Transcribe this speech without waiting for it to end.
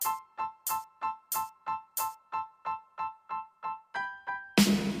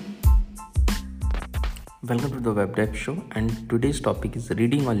Welcome to the Web Dev Show, and today's topic is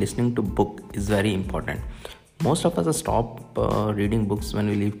reading or listening to book is very important. Most of us stop reading books when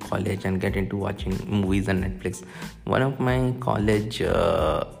we leave college and get into watching movies and Netflix. One of my college,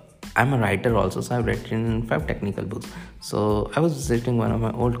 I'm a writer also, so I've written 5 technical books. So I was visiting one of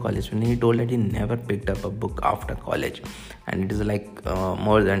my old college when he told that he never picked up a book after college, and it is like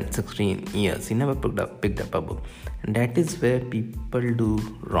more than 16 years. He never picked up a book, and that is where people do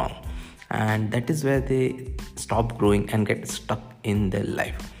wrong, and that is where they stop growing and get stuck in their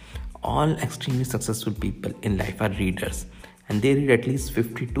life. All extremely successful people in life are readers, and they read at least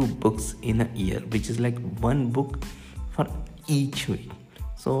 52 books in a year, which is like one book for each week.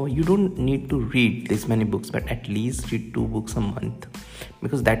 So you don't need to read this many books, but at least read 2 books a month,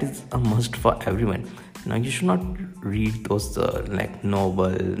 because that is a must for everyone. Now you should not read those like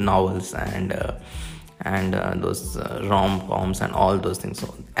novels and those rom-coms and all those things.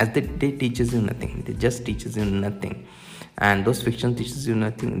 So as they teaches you nothing, they just teaches you nothing, and those fiction teaches you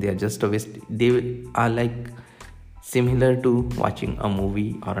nothing. They are just a waste. They are like similar to watching a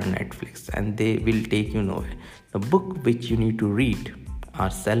movie or a Netflix, and they will take you nowhere. The book which you need to read are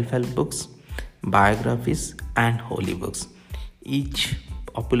self-help books, biographies, and holy books. Each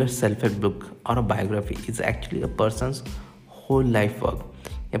popular self-help book or a biography is actually a person's whole life work.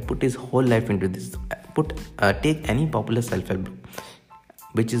 He put his whole life into this. Take any popular self-help book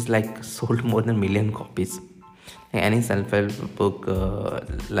which is like sold more than million copies. Any self-help book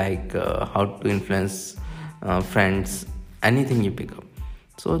how to influence friends, anything you pick up.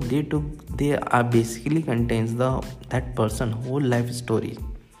 So they are basically contains that person whole life story.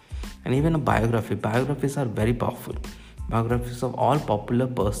 And even a biographies are very powerful. Biographies of all popular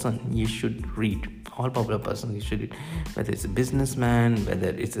person you should read. All popular persons you should read, whether it's a businessman, whether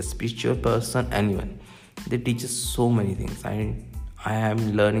it's a spiritual person, anyone. They teach us so many things. I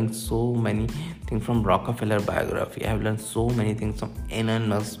am learning so many things from Rockefeller biography. I have learned so many things from Elon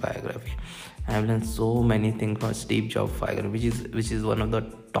Musk's biography. I have learned so many things from Steve Jobs biography, which is one of the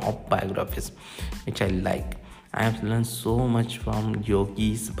top biographies which I like. I have learned so much from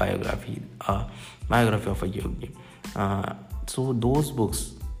Yogi's biography, biography of a yogi. So those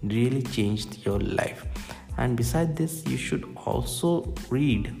books really changed your life. And beside this, you should also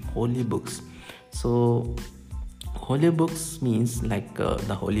read holy books. So holy books means like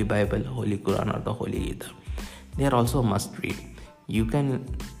the Holy Bible, Holy Quran, or the Holy Gita. They are also a must read. You can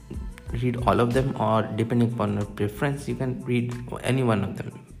read all of them, or depending upon your preference, you can read any one of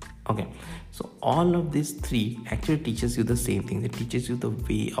them. Okay, so all of these three actually teaches you the same thing. They teaches you the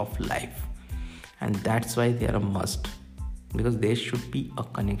way of life, and that's why they are a must, because there should be a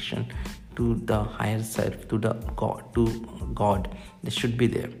connection to the higher self, to God. They should be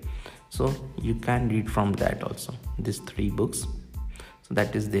there. So you can read from that also, these 3 books. So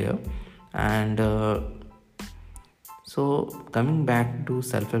that is there. And so coming back to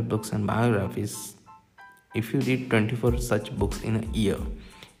self-help books and biographies, if you read 24 such books in a year,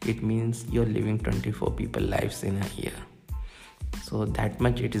 it means you're living 24 people lives in a year. So that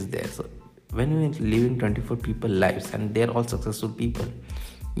much it is there. So when you're living 24 people lives and they're all successful people,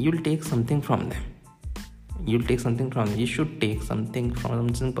 you'll take something from them. You should take something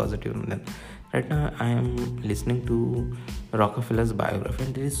positive from them. Right now I am listening to Rockefeller's biography,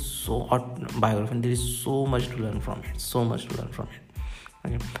 and there is so much to learn from it.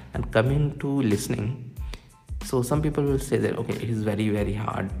 Okay. And coming to listening, so some people will say that okay, it is very, very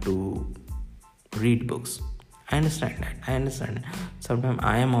hard to read books. I understand that. Sometimes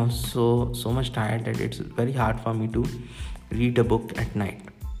I am also so much tired that it's very hard for me to read a book at night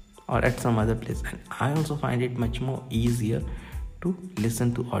or at some other place. And I also find it much more easier to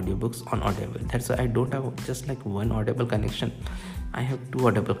listen to audiobooks on Audible. That's why I don't have just like one Audible connection. I have 2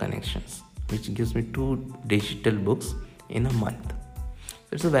 Audible connections, which gives me 2 digital books in a month.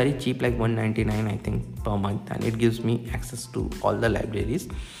 It's a very cheap, like $199 I think per month, and it gives me access to all the libraries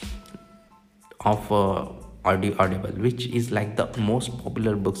of Audible, which is like the most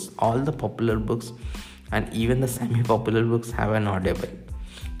popular books. All the popular books and even the semi-popular books have an Audible.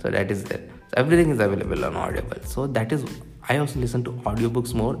 So that is there. So everything is available on Audible. So that is, I also listen to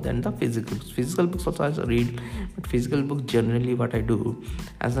audiobooks more than the physical books. Physical books also I read, but physical books generally what I do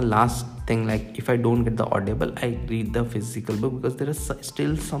as the last thing, like if I don't get the Audible, I read the physical book, because there is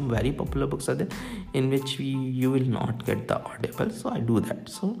still some very popular books are there in which you will not get the Audible. So I do that.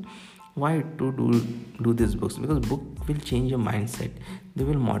 So why to do these books? Because book will change your mindset. They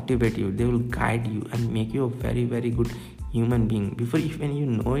will motivate you, they will guide you and make you a very, very good human being. Before even you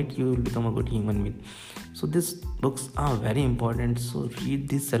know it, you will become a good human being. So these books are very important. So read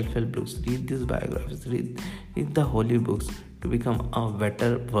these self-help books, read these biographies, read the holy books to become a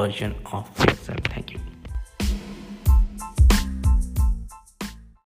better version of yourself. Thank you.